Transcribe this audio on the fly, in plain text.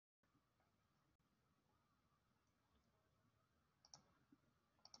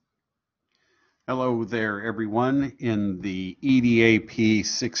Hello there, everyone, in the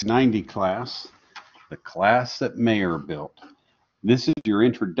EDAP690 class, the class that Mayor built. This is your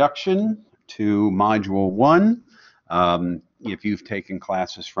introduction to Module 1. If you've taken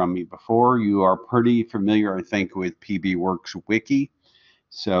classes from me before, you are pretty familiar, I think, with PBWorks Wiki.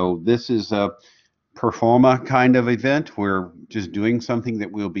 So this is a performa kind of event. We're just doing something that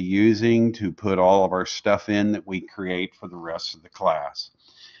we'll be using to put all of our stuff in that we create for the rest of the class.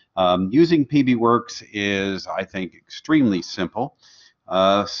 Using PBWorks is, I think, extremely simple.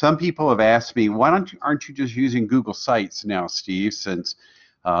 Some people have asked me, why aren't you just using Google Sites now, Steve, since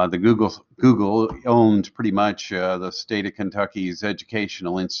Google owns pretty much the state of Kentucky's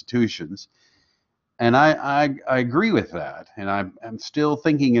educational institutions? And I agree with that, and I'm still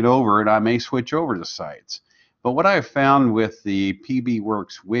thinking it over, and I may switch over to Sites. But what I've found with the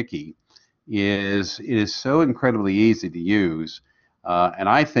PBWorks Wiki is it is so incredibly easy to use. And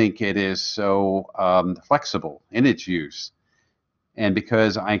I think it is so flexible in its use. And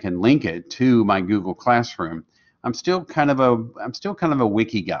because I can link it to my Google Classroom, I'm still kind of a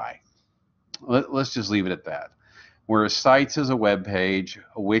wiki guy. Let's just leave it at that. Whereas Sites is a web page,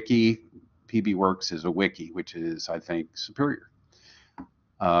 a wiki, PBWorks is a wiki, which is, I think, superior,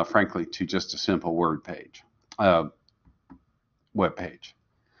 frankly, to just a simple web page.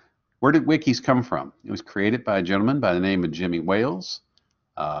 Where did wikis come from? It was created by a gentleman by the name of Jimmy Wales.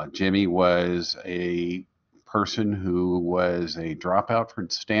 Jimmy was a person who was a dropout from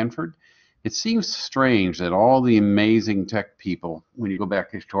Stanford. It seems strange that all the amazing tech people, when you go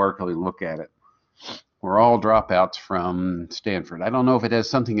back historically and look at it, were all dropouts from Stanford. I don't know if it has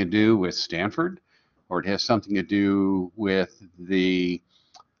something to do with Stanford or it has something to do with the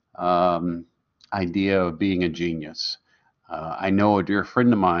idea of being a genius. I know a dear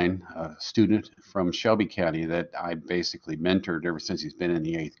friend of mine, a student from Shelby County that I basically mentored ever since he's been in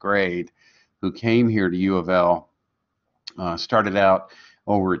the 8th grade, who came here to U of L, started out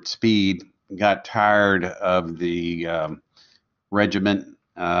over at Speed, got tired of the regiment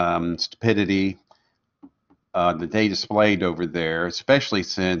stupidity that they displayed over there, especially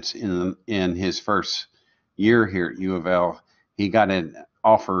since in his first year here at U of L, he got an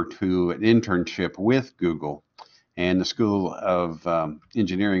offer to an internship with Google. And the School of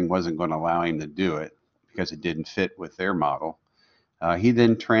Engineering wasn't going to allow him to do it because it didn't fit with their model. He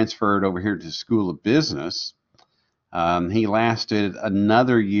then transferred over here to the School of Business. He lasted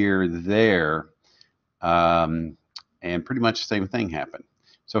another year there, and pretty much the same thing happened.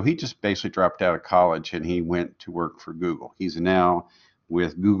 So he just basically dropped out of college and he went to work for Google. He's now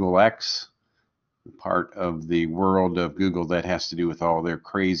with Google X, part of the world of Google that has to do with all their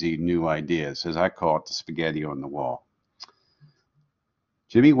crazy new ideas, as I call it, the spaghetti on the wall.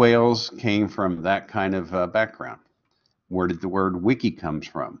 Jimmy Wales came from that kind of background. Where did the word wiki comes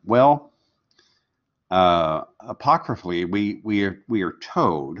from? Well, apocryphally, we are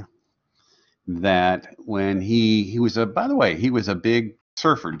told that when he was by the way, he was a big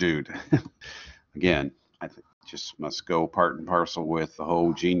surfer dude. Again, I think just must go part and parcel with the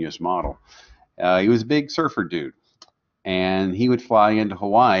whole genius model. He was a big surfer dude, and he would fly into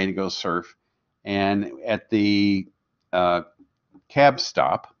Hawaii to go surf. And at the cab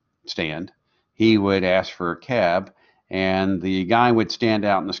stand, he would ask for a cab, and the guy would stand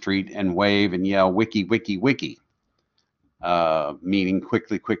out in the street and wave and yell, "Wiki, wiki, wiki," meaning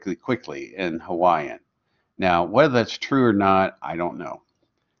quickly, quickly, quickly in Hawaiian. Now, whether that's true or not, I don't know.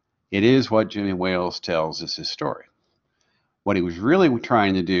 It is what Jimmy Wales tells us his story. What he was really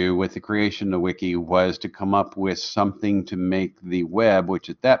trying to do with the creation of the wiki was to come up with something to make the web, which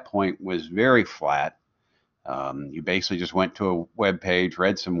at that point was very flat. You basically just went to a web page,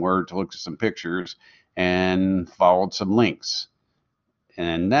 read some words, looked at some pictures, and followed some links.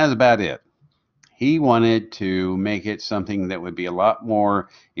 And that's about it. He wanted to make it something that would be a lot more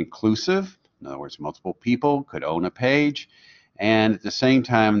inclusive. In other words, multiple people could own a page, and at the same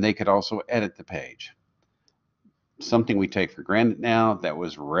time, they could also edit the page. Something we take for granted now that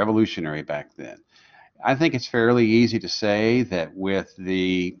was revolutionary back then. I think it's fairly easy to say that with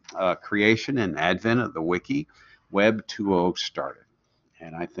the creation and advent of the wiki, Web 2.0 started.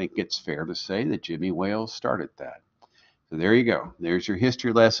 And I think it's fair to say that Jimmy Wales started that. So there you go. There's your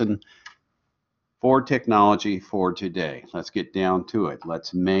history lesson for technology for today. Let's get down to it.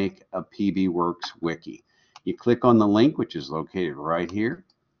 Let's make a PBWorks wiki. You click on the link, which is located right here.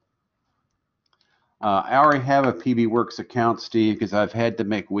 I already have a PBWorks account, Steve, because I've had to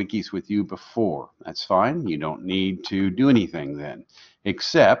make wikis with you before. That's fine. You don't need to do anything then,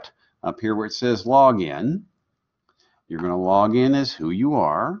 except up here where it says login. You're going to log in as who you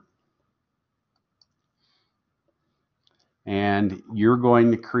are. and you're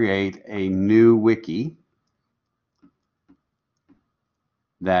going to create a new wiki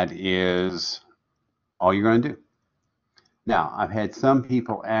that is all you're going to do. Now, I've had some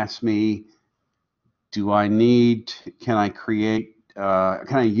people ask me, can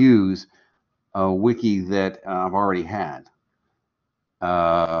I use a wiki that I've already had?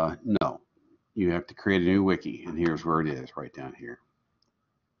 No, you have to create a new wiki, and here's where it is, right down here.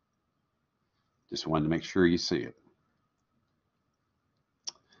 Just wanted to make sure you see it.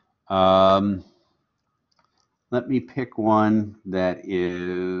 Let me pick one that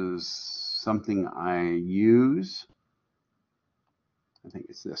is something I use. I think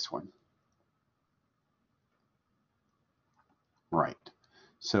it's this one. Right.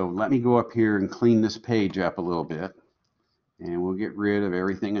 So let me go up here and clean this page up a little bit, and we'll get rid of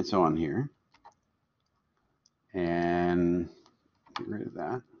everything that's on here. And get rid of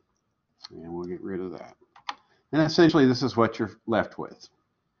that. And we'll get rid of that. And essentially, this is what you're left with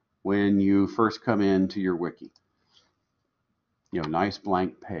when you first come into your wiki. You know, nice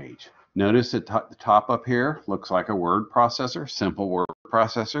blank page. Notice that the top up here looks like a word processor, simple word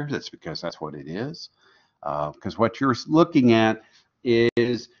processor. That's because that's what it is. Because what you're looking at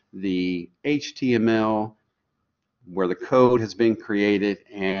is the HTML where the code has been created,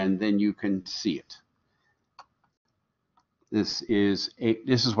 and then you can see it. This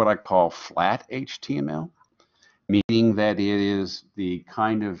is what I call flat HTML, meaning that it is the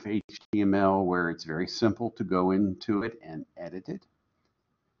kind of HTML where it's very simple to go into it and edit it.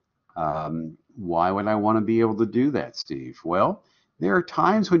 Why would I want to be able to do that, Steve? Well, there are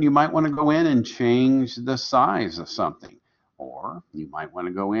times when you might want to go in and change the size of something, or you might want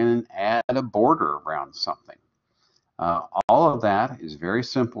to go in and add a border around something. All of that is very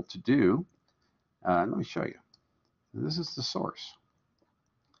simple to do. Let me show you. This is the source.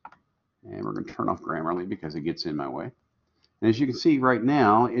 And we're going to turn off Grammarly because it gets in my way. And as you can see right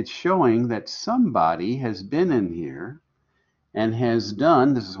now, it's showing that somebody has been in here and has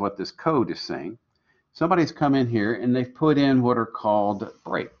done, this is what this code is saying, somebody's come in here and they've put in what are called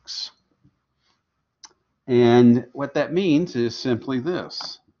breaks. And what that means is simply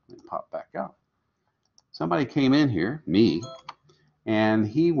this. Let me pop back out. Somebody came in here, me, and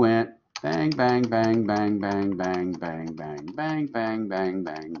he went bang, bang, bang, bang, bang, bang, bang, bang, bang, bang, bang, bang,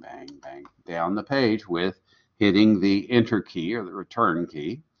 bang, bang, down the page with hitting the enter key or the return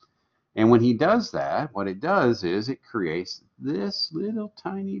key. And when he does that, what it does is it creates this little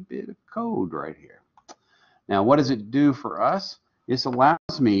tiny bit of code right here. Now, what does it do for us? This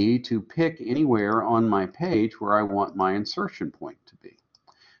allows me to pick anywhere on my page where I want my insertion point to be.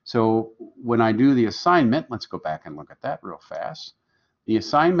 So when I do the assignment, let's go back and look at that real fast. The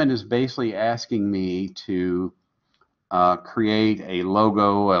assignment is basically asking me to create a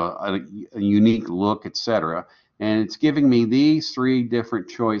logo, a unique look, etc. And it's giving me these three different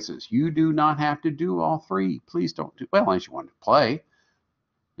choices. You do not have to do all three. Please don't do, well, unless you want to play,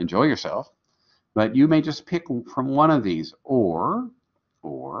 enjoy yourself. But you may just pick from one of these, or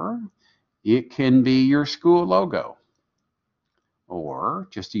it can be your school logo, or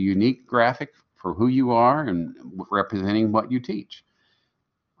just a unique graphic for who you are and representing what you teach.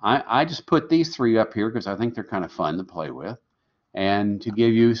 I just put these three up here because I think they're kind of fun to play with and to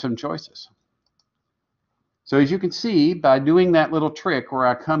give you some choices. So as you can see, by doing that little trick where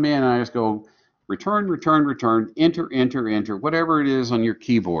I come in and I just go return, return, return, enter, enter, enter, whatever it is on your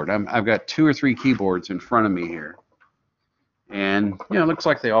keyboard. I've got 2 or 3 keyboards in front of me here. And, you know, it looks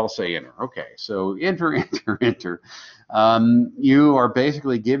like they all say enter. Okay, so enter, enter, enter. You are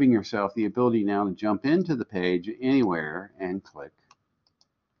basically giving yourself the ability now to jump into the page anywhere and click.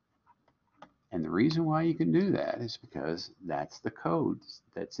 And the reason why you can do that is because that's the code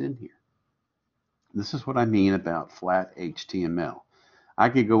that's in here. This is what I mean about flat HTML. I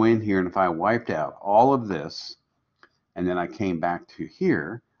could go in here and if I wiped out all of this and then I came back to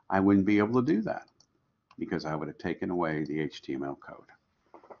here, I wouldn't be able to do that because I would have taken away the HTML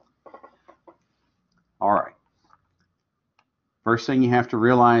code. All right. First thing you have to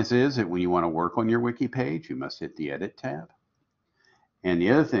realize is that when you want to work on your wiki page, you must hit the Edit tab. And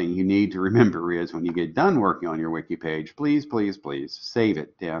the other thing you need to remember is when you get done working on your wiki page, please, please, please save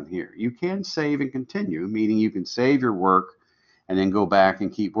it down here. You can save and continue, meaning you can save your work and then go back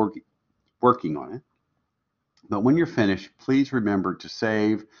and keep working on it. But when you're finished, please remember to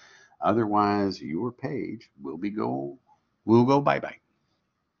save. Otherwise, your page will go bye-bye.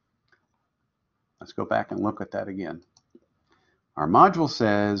 Let's go back and look at that again. Our module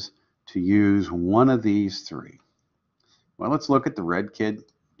says to use one of these three. Well, let's look at the Red Kid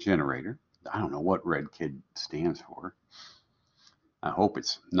generator. I don't know what Red Kid stands for. I hope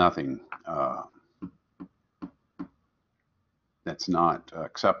it's nothing that's not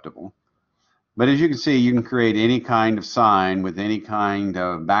acceptable. But as you can see, you can create any kind of sign with any kind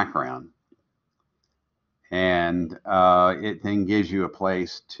of background. And it then gives you a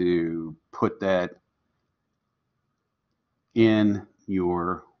place to put that in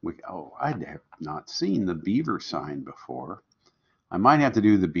your, oh, I have not seen the beaver sign before. I might have to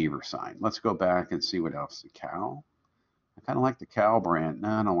do the beaver sign. Let's go back and see what else. The cow. I kind of like the cow brand. No,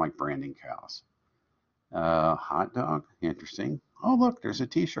 I don't like branding cows. Hot dog. Interesting. Oh, look, there's a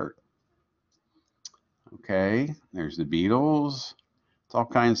t-shirt. Okay, there's the Beatles. It's all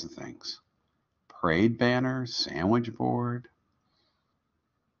kinds of things. Parade banner, sandwich board,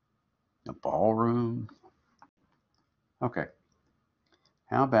 a ballroom. Okay,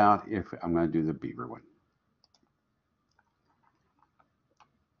 how about if I'm going to do the beaver one?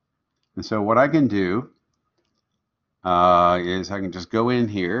 And so what I can do is I can just go in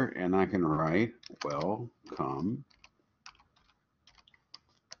here and I can write welcome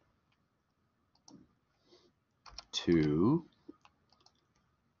to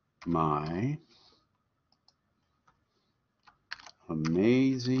my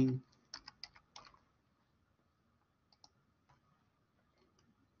amazing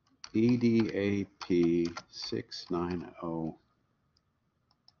EDAP690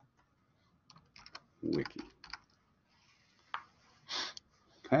 wiki.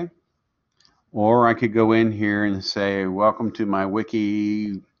 Okay. Or I could go in here and say, welcome to my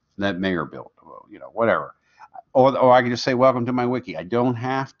wiki that Mayor built, well, you know, whatever. Or I could just say, welcome to my wiki. I don't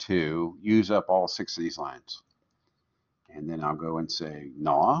have to use up all 6 of these lines. And then I'll go and say,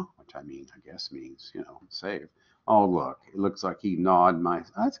 gnaw, which I guess means, you know, save. Oh, look, it looks like he gnawed my,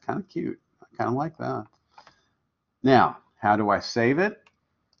 oh, that's kind of cute. I kind of like that. Now, how do I save it?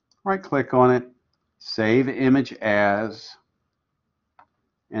 Right click on it, save image as,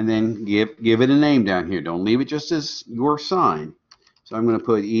 and then give it a name down here. Don't leave it just as your sign. So I'm going to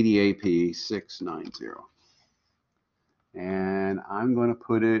put EDAP690. And I'm going to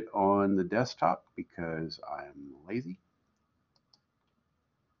put it on the desktop because I'm lazy.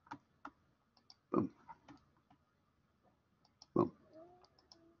 Boom. Boom.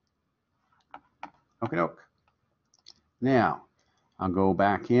 Okie doke. Now, I'll go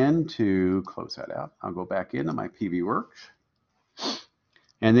back in to close that out. I'll go back into my PBWorks.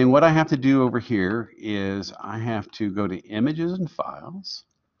 And then what I have to do over here is I have to go to Images and Files.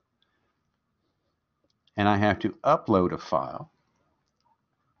 And I have to upload a file.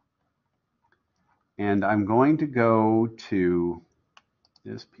 And I'm going to go to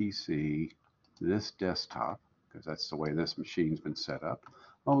this PC, this desktop, because that's the way this machine's been set up.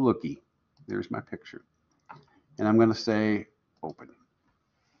 Oh, looky, there's my picture. And I'm going to say open.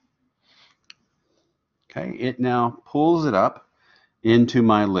 Okay, it now pulls it up into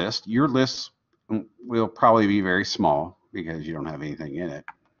my list. Your list will probably be very small because you don't have anything in it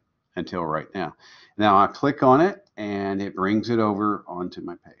until right now. Now I click on it and it brings it over onto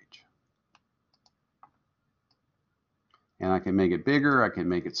my page. And I can make it bigger, I can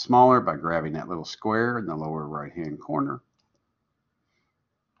make it smaller by grabbing that little square in the lower right hand corner.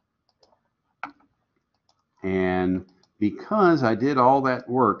 And because I did all that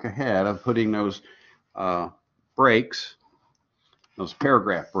work ahead of putting those breaks, those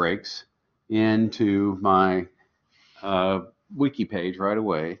paragraph breaks, into my wiki page right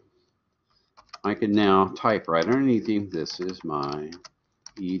away, I can now type right underneath him, this is my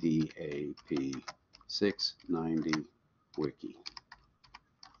EDAP690 wiki.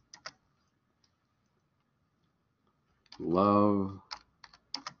 Love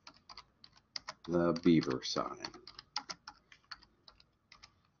the beaver sign.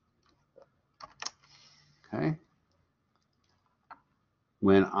 Okay.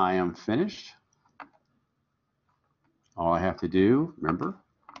 When I am finished, all I have to do, remember,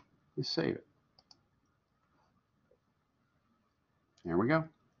 is save it. There we go.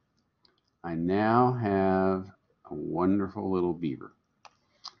 I now have a wonderful little beaver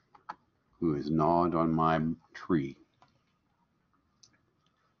who has gnawed on my tree.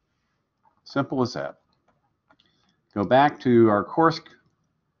 Simple as that. Go back to our course.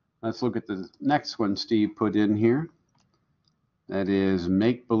 Let's look at the next one Steve put in here. That is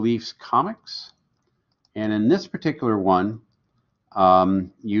Make Beliefs Comics. And in this particular one,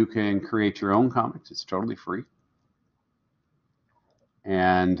 you can create your own comics. It's totally free.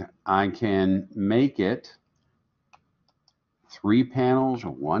 And I can make it 3 panels or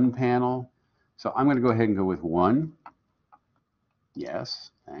 1 panel. So I'm going to go ahead and go with 1.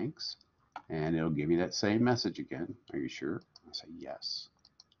 Yes, thanks. And it'll give you that same message again. Are you sure? I'll say yes.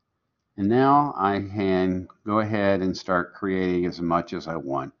 And now I can go ahead and start creating as much as I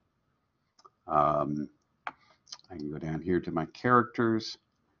want. I can go down here to my characters.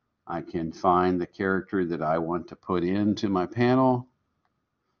 I can find the character that I want to put into my panel.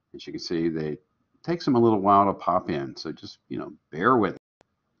 As you can see, it takes them a little while to pop in, so just, bear with it.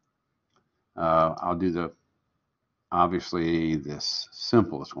 I'll do obviously this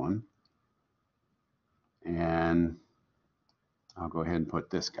simplest one, and I'll go ahead and put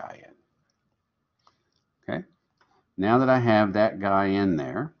this guy in. Okay, now that I have that guy in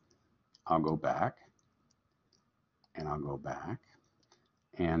there, I'll go back, and I'll go back,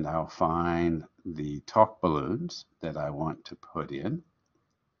 and I'll find the talk balloons that I want to put in.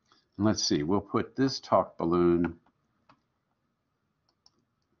 And let's see, we'll put this talk balloon,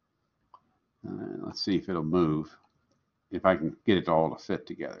 let's see if it'll move, if I can get it all to fit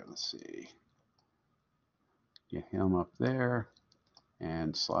together. Let's see. Get him up there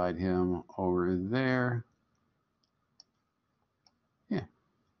and slide him over there. Yeah,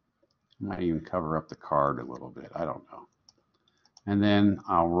 might even cover up the card a little bit, I don't know. And then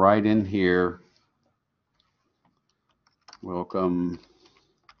I'll write in here, welcome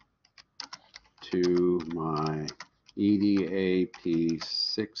to my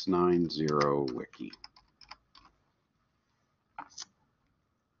EDAP690 wiki.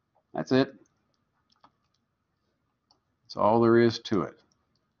 That's it. That's all there is to it.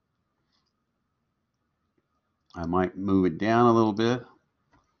 I might move it down a little bit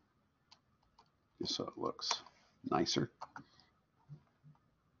just so it looks nicer.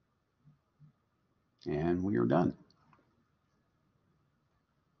 And we are done.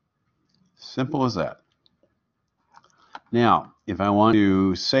 Simple as that. Now, if I want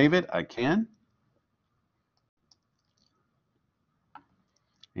to save it, I can.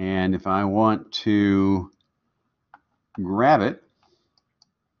 And if I want to grab it,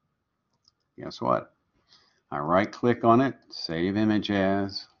 guess what? I right click on it, save image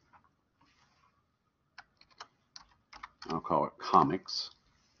as, I'll call it comics.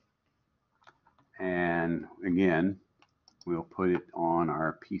 And again, we'll put it on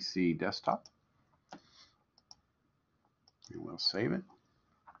our PC desktop. And we'll save it.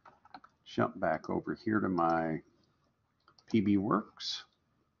 Jump back over here to my PBWorks.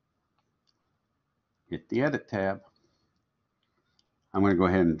 Hit the Edit tab. I'm going to go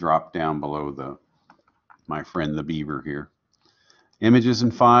ahead and drop down below my friend the beaver here. Images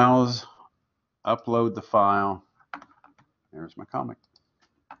and files. Upload the file. There's my comic.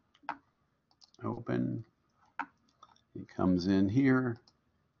 Open. It comes in here,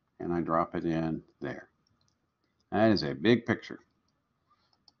 and I drop it in there. That is a big picture.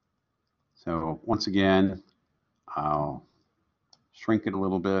 So once again, I'll shrink it a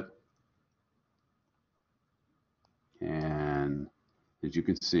little bit. And as you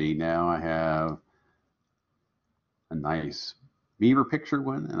can see, now I have a nice beaver picture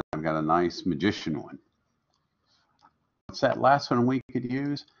one, and I've got a nice magician one. What's that last one we could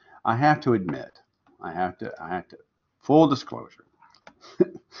use? I have to admit, I have to, full disclosure,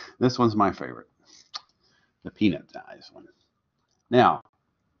 this one's my favorite, the peanut size one. Now,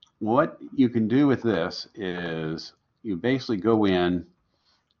 what you can do with this is you basically go in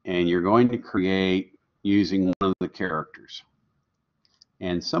and you're going to create using one of the characters.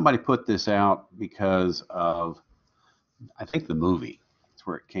 And somebody put this out because of, I think, the movie. That's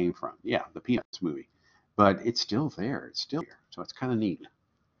where it came from. Yeah, the Peanuts movie. But it's still there. It's still here. So it's kind of neat.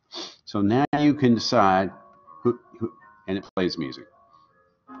 So now you can decide who, and it plays music.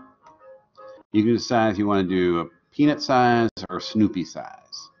 You can decide if you want to do a peanut size or a Snoopy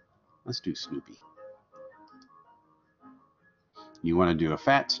size. Let's do Snoopy. You want to do a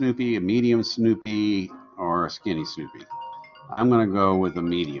fat Snoopy, a medium Snoopy, or a skinny Snoopy. I'm going to go with a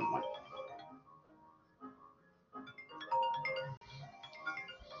medium one.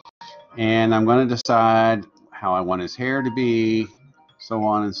 And I'm going to decide how I want his hair to be, so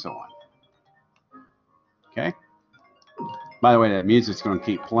on and so on. Okay? By the way, that music's going to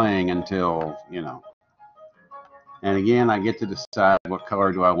keep playing until, And again, I get to decide what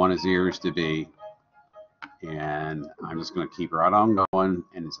color do I want his ears to be. And I'm just going to keep right on going.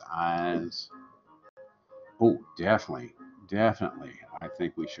 And his eyes. Oh, definitely. I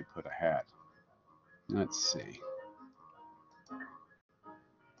think we should put a hat. Let's see.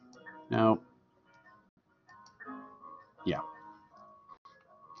 No. Yeah.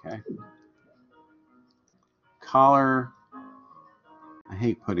 Okay. Collar. I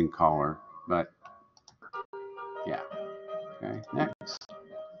hate putting collar, but yeah. Okay. Next.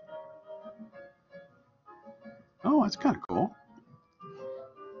 Oh, that's kind of cool.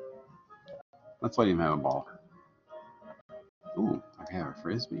 Let's let him have a ball. Ooh, I can have a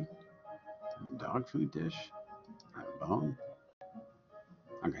frisbee, a dog food dish, I have a bone.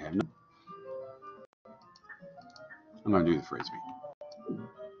 I can have no. I'm going to do the Frisbee.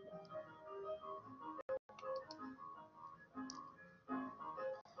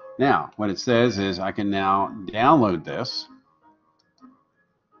 Now, what it says is I can now download this.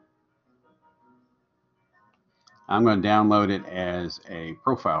 I'm going to download it as a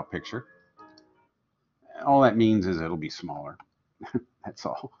profile picture. All that means is it'll be smaller. That's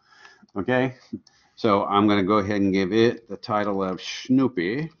all. Okay, so I'm going to go ahead and give it the title of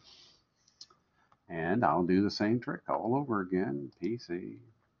Snoopy. And I'll do the same trick all over again. PC,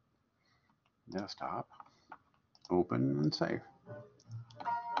 desktop, open and save.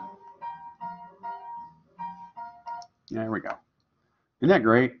 There we go. Isn't that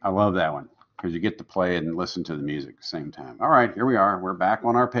great? I love that one because you get to play it and listen to the music at the same time. All right, here we are. We're back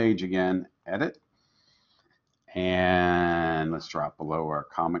on our page again. Edit. And let's drop below our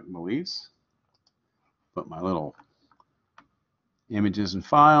comic beliefs. Put my little images and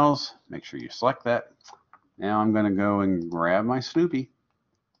files. Make sure you select that. Now I'm going to go and grab my Snoopy.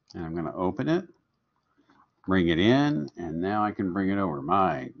 And I'm going to open it. Bring it in. And now I can bring it over.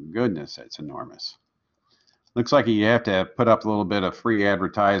 My goodness, that's enormous. Looks like you have to put up a little bit of free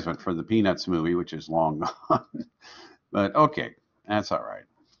advertisement for the Peanuts movie, which is long gone. But okay, that's all right.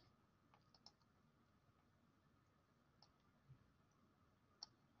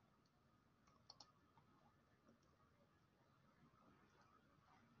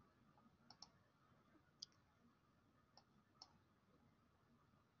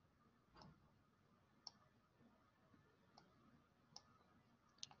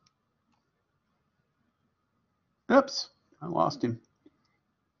 Oops, I lost him.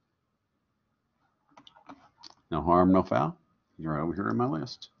 No harm, no foul. You're over here in my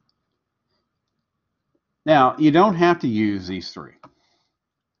list. Now, you don't have to use these three.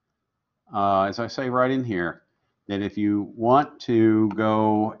 As I say right in here, that if you want to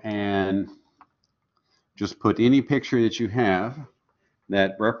go and just put any picture that you have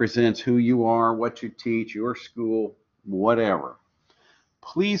that represents who you are, what you teach, your school, whatever,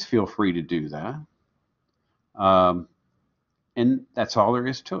 please feel free to do that. And that's all there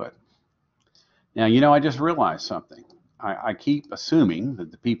is to it. Now, you know, I just realized something. I keep assuming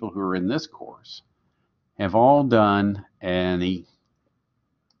that the people who are in this course have all done and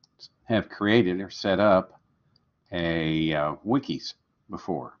have created or set up a wikis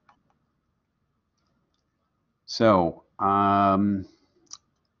before. So I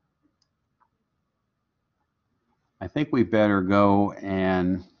think we better go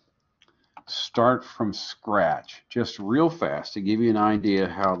and start from scratch, just real fast to give you an idea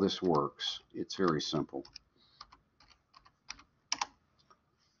how this works. It's very simple.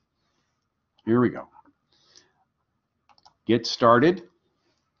 Here we go. Get started.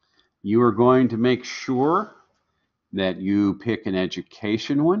 You are going to make sure that you pick an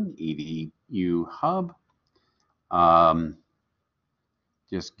education one, EDU Hub.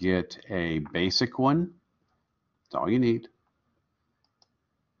 Just get a basic one. That's all you need.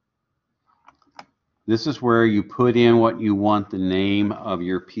 This is where you put in what you want the name of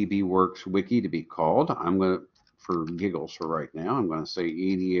your PBWorks wiki to be called. I'm going to, for giggles for right now, I'm going to say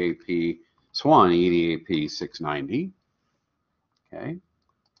EDAP, Swan EDAP690. Okay.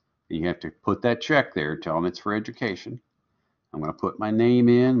 You have to put that check there, tell them it's for education. I'm going to put my name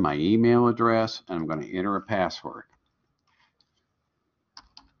in, my email address, and I'm going to enter a password.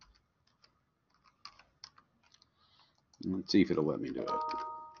 Let's see if it'll let me do it.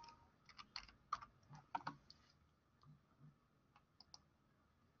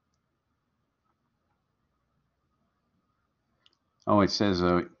 Oh, it says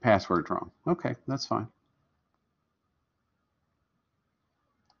a password wrong. Okay, that's fine.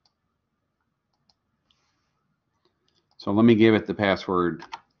 So let me give it the password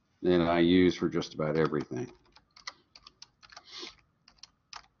that I use for just about everything.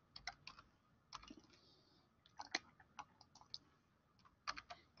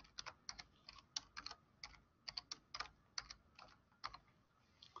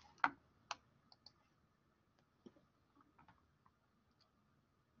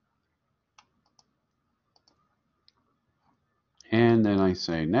 And then I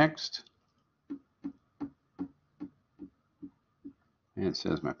say next. And it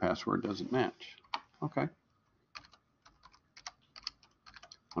says my password doesn't match. Okay.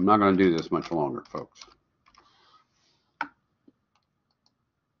 I'm not going to do this much longer, folks.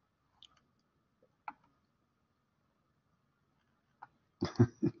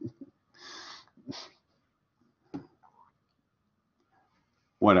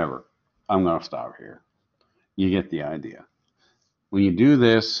 Whatever. I'm going to stop here. You get the idea. When you do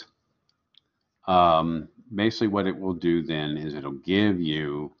this, basically what it will do then is it'll give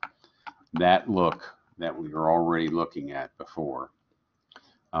you that look that we were already looking at before,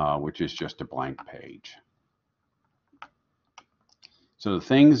 which is just a blank page. So the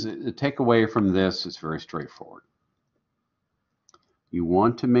things to take away from this is very straightforward. You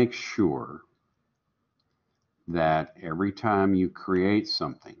want to make sure that every time you create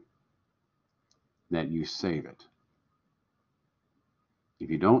something, that you save it. If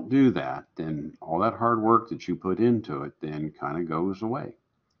you don't do that, then all that hard work that you put into it then kind of goes away.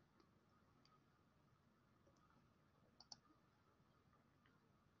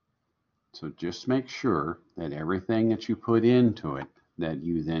 So just make sure that everything that you put into it, that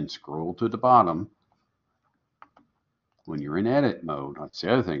you then scroll to the bottom. When you're in edit mode, that's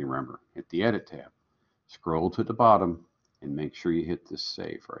the other thing to remember, hit the edit tab. Scroll to the bottom and make sure you hit this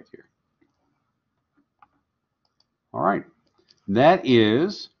save right here. All right, that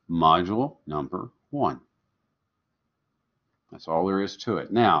is module number 1. That's all there is to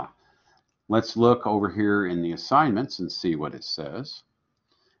it. Now, let's look over here in the assignments and see what it says.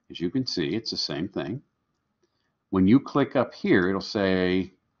 As you can see, it's the same thing. When you click up here, it'll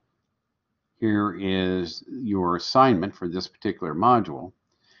say, here is your assignment for this particular module.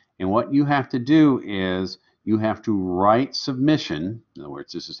 And what you have to do is you have to write submission. In other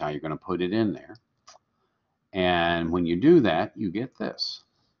words, this is how you're going to put it in there. And when you do that, you get this.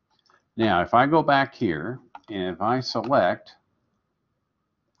 Now, if I go back here and if I select,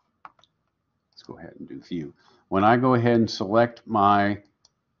 let's go ahead and do view. When I go ahead and select my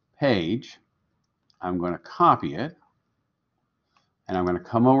page, I'm going to copy it. And I'm going to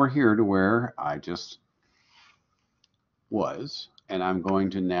come over here to where I just was. And I'm going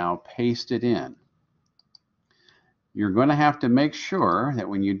to now paste it in. You're going to have to make sure that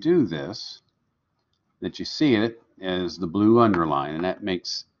when you do this, that you see it as the blue underline, and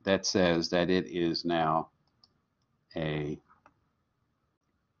that says that it is now a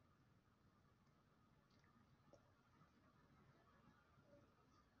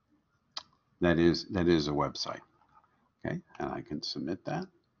that is a website. Okay, and I can submit that.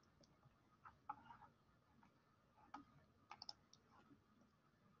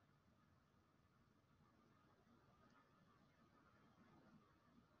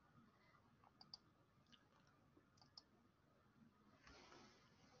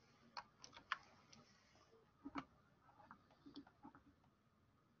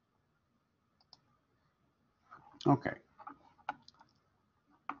 Okay,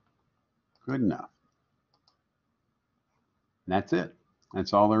 good enough. And that's it.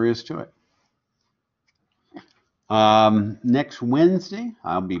 That's all there is to it. Next Wednesday,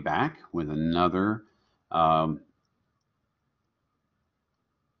 I'll be back with another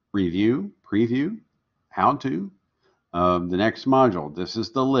preview, how-to of the next module. This is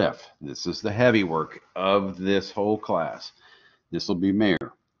the lift. This is the heavy work of this whole class. This will be Mayor.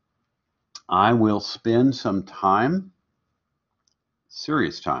 I will spend some time,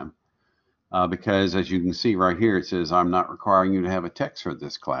 serious time, because as you can see right here, it says I'm not requiring you to have a text for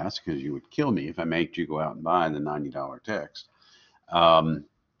this class because you would kill me if I made you go out and buy the $90 text. I'm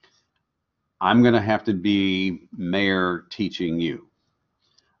going to have to be Mayor teaching you.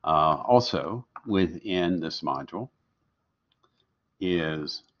 Also, within this module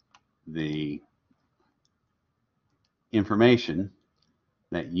is the information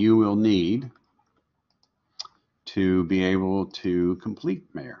that you will need to be able to complete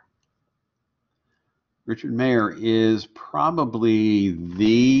Mayor. Richard Mayor is probably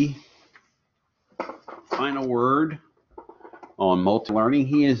the final word on multi-learning.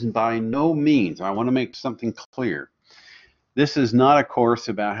 He is by no means, I want to make something clear, this is not a course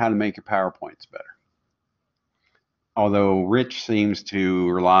about how to make your PowerPoints better. Although Rich seems to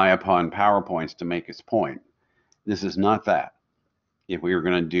rely upon PowerPoints to make his point, this is not that. If we were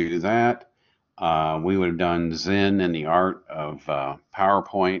going to do that, we would have done Zen and the Art of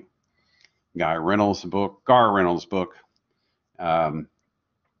PowerPoint, Gar Reynolds' book,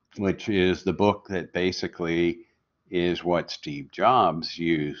 which is the book that basically is what Steve Jobs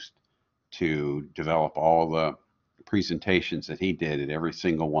used to develop all the presentations that he did at every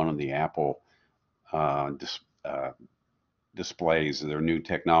single one of the Apple displays of their new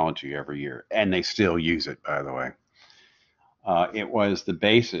technology every year. And they still use it, by the way. It was the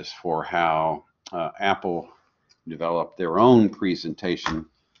basis for how Apple developed their own presentation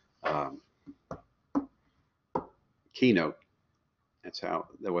keynote. That's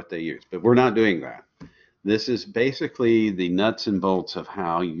what they use. But we're not doing that. This is basically the nuts and bolts of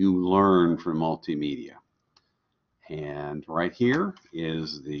how you learn from multimedia. And right here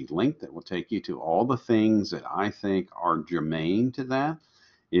is the link that will take you to all the things that I think are germane to that.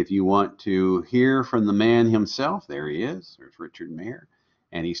 If you want to hear from the man himself, there he is. There's Richard Mayor.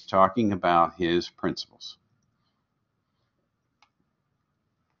 and he's talking about his principles.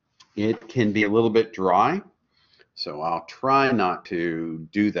 It can be a little bit dry, so I'll try not to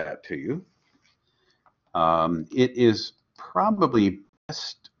do that to you. It is probably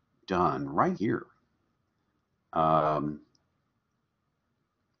best done right here.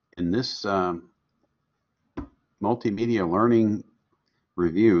 In this multimedia learning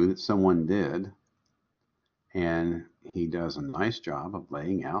review that someone did, and he does a nice job of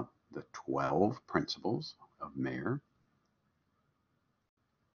laying out the 12 principles of Mayer.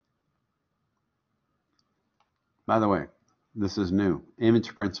 By the way, this is new.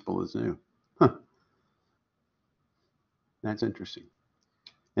 Image principle is new. Huh. That's interesting.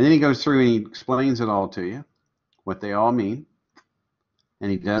 And then he goes through and he explains it all to you, what they all mean.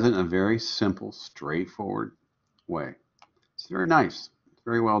 And he does it in a very simple, straightforward way. It's very nice. It's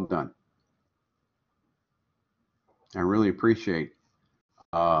very well done. I really appreciate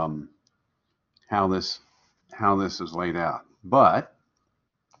how this is laid out. But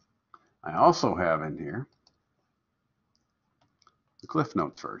I also have in here the Cliff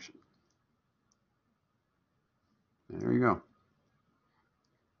Notes version. There you go.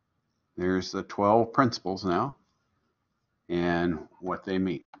 There's the 12 principles now and what they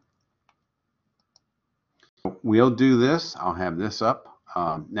mean. We'll do this. I'll have this up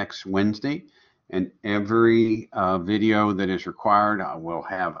next Wednesday, and every video that is required I will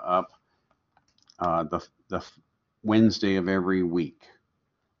have up the Wednesday of every week.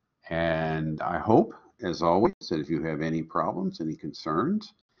 And I hope, as always, that if you have any problems, any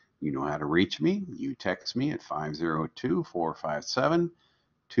concerns, you know how to reach me. You text me at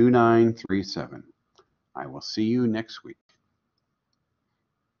 502-457-2937. I will see you next week.